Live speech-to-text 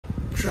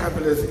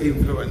Travelers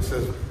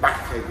Influencers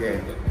back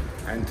again,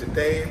 and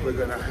today we're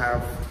going to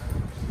have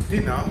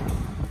dinner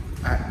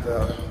at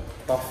the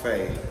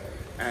buffet.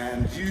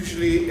 And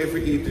usually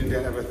every evening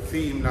they have a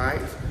theme night,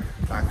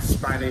 like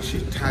Spanish,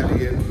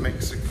 Italian,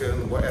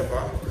 Mexican,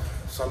 whatever.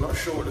 So I'm not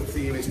sure what the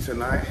theme is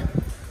tonight,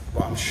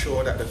 but I'm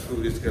sure that the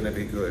food is going to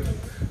be good.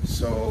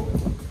 So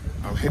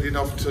I'm heading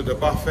off to the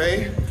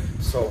buffet,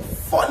 so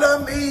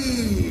follow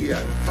me!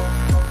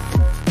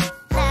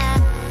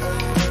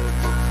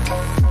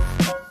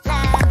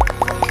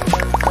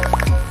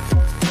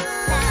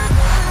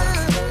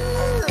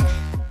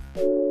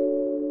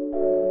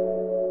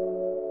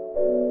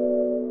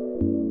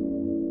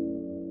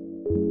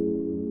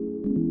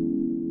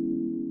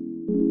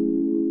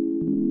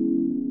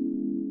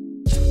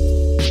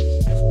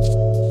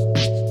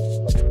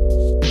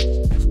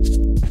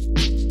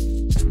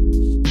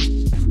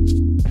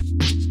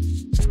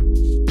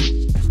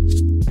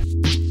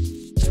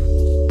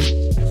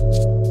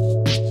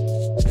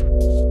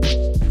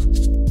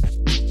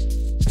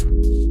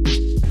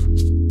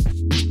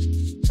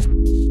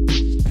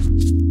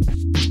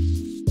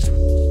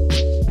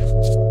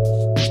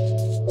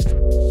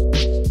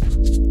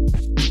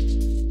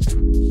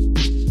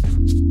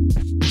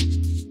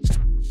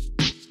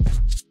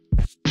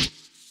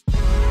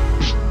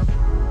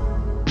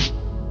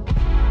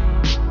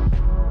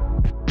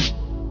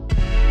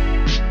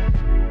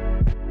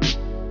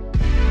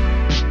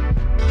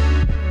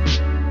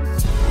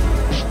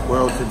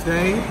 Well,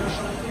 today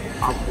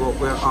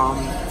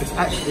it's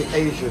actually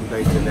Asian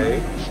Day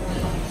today,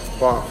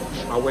 but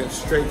I went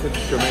straight to the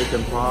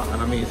Jamaican part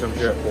and I'm eating some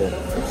jerk pork.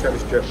 Let's see how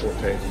this jerk pork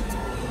tastes.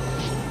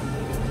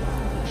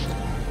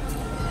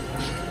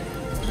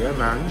 Yeah,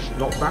 man,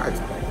 not bad.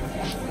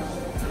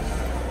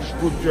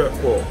 Good jerk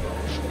pork.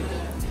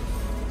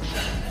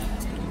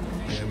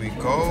 Here we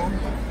go,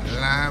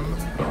 lamb,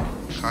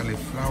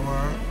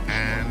 cauliflower,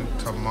 and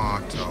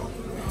tomato.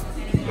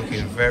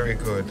 Looking very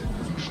good.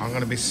 I'm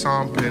going to be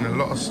sampling a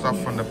lot of stuff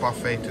from the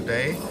buffet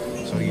today,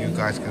 so you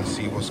guys can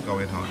see what's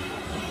going on.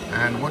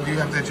 And what do you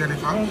have there,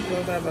 Jennifer? I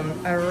have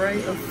an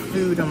array of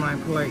food on my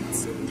plate.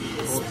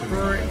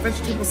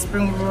 Vegetable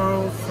spring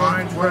roll,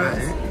 fried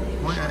rice.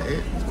 Point at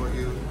it. What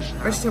you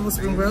Vegetable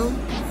spring roll,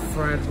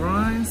 fried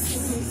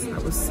rice.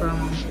 That was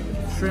some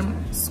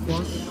shrimp,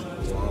 squash.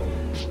 Wow.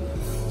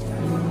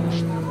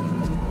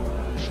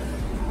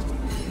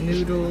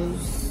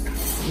 Noodles,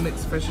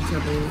 mixed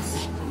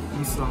vegetables.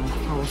 Some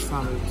whole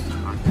salad.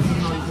 I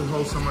didn't know you could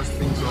hold so much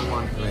things on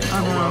one plate. I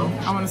know.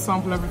 I want to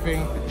sample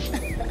everything.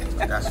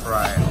 That's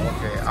right.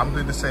 Okay, I'm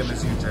doing the same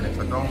as you,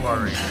 Jennifer. Don't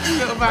worry.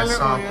 We're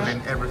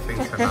sampling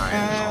everything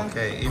tonight.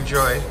 Okay,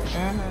 enjoy.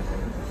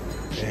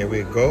 Here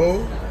we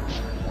go.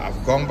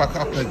 I've gone back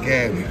up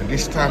again.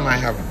 This time I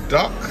have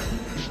duck.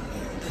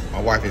 My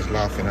wife is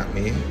laughing at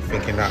me,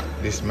 thinking that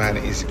this man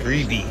is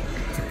greedy.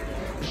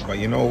 But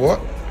you know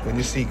what? When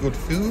you see good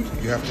food,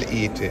 you have to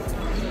eat it.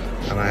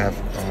 And I have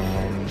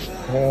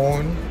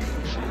corn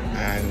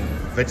and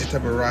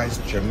vegetable rice,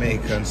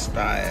 Jamaican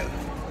style,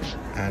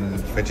 and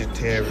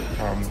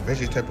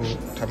vegetable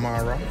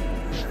tapara.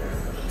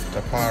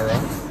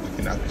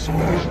 You know,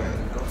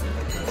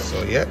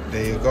 so yeah,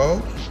 there you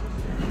go.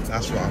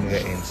 That's what I'm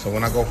getting. So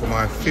when I go for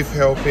my 5th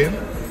helping,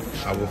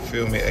 I will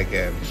film it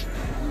again.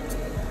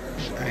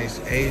 And it's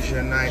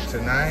Asian night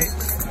tonight.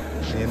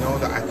 And you know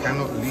that I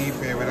cannot leave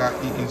here without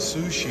eating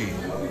sushi.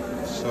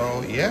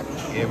 So yeah,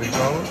 here we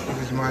go.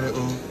 This is my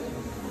little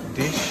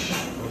dish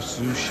of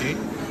sushi,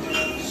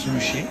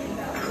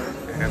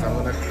 and I'm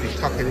gonna be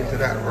tucking into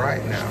that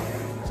right now.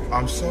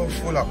 I'm so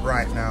full up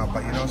right now,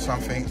 but you know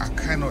something? I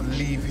cannot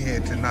leave here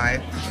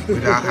tonight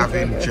without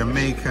having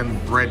Jamaican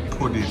bread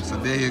pudding. So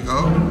there you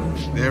go.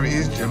 There it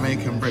is,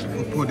 Jamaican bread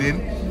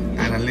pudding,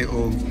 and a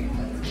little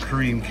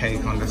cream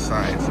cake on the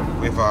sides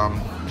with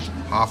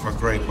half a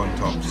grape on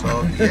top.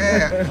 So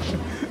yeah,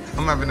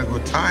 I'm having a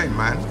good time,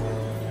 man.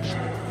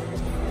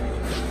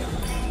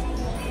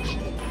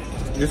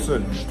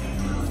 Listen,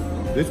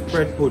 this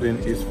bread pudding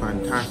is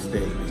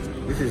fantastic.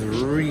 This is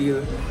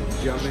real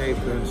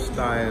Jamaican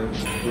style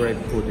bread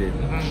pudding,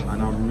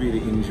 and I'm really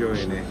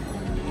enjoying it.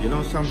 You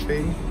know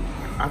something?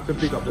 I have to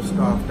pick up the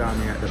staff down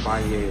here at the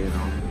Bahia, you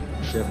know.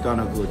 They've done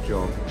a good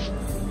job.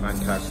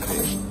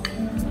 Fantastic.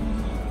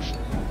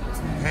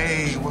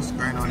 Hey, what's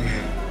going on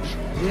here?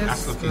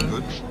 Yes. That's looking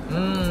good.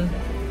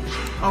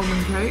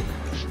 Almond cake.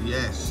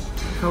 Yes.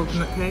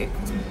 Coconut cake.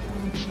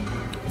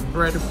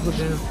 Bread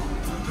pudding.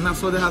 And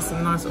that's why they have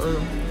some nice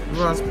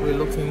raspberry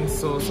looking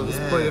sauce. So just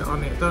put it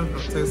on it. Don't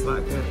taste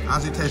like it.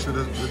 How's it taste with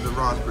the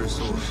raspberry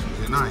sauce?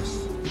 Is it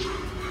nice?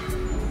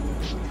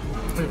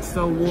 It's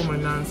so warm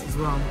and nice as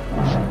well.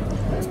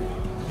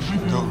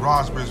 The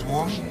raspberry's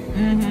warm?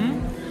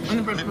 And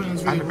the bread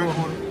pudding's really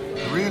warm.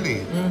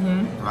 Really?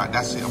 Right,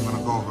 that's it. I'm going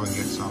to go over and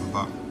get some.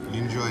 But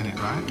you're enjoying it,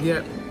 right?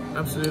 Yep,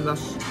 absolutely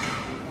lush.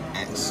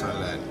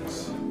 Excellent.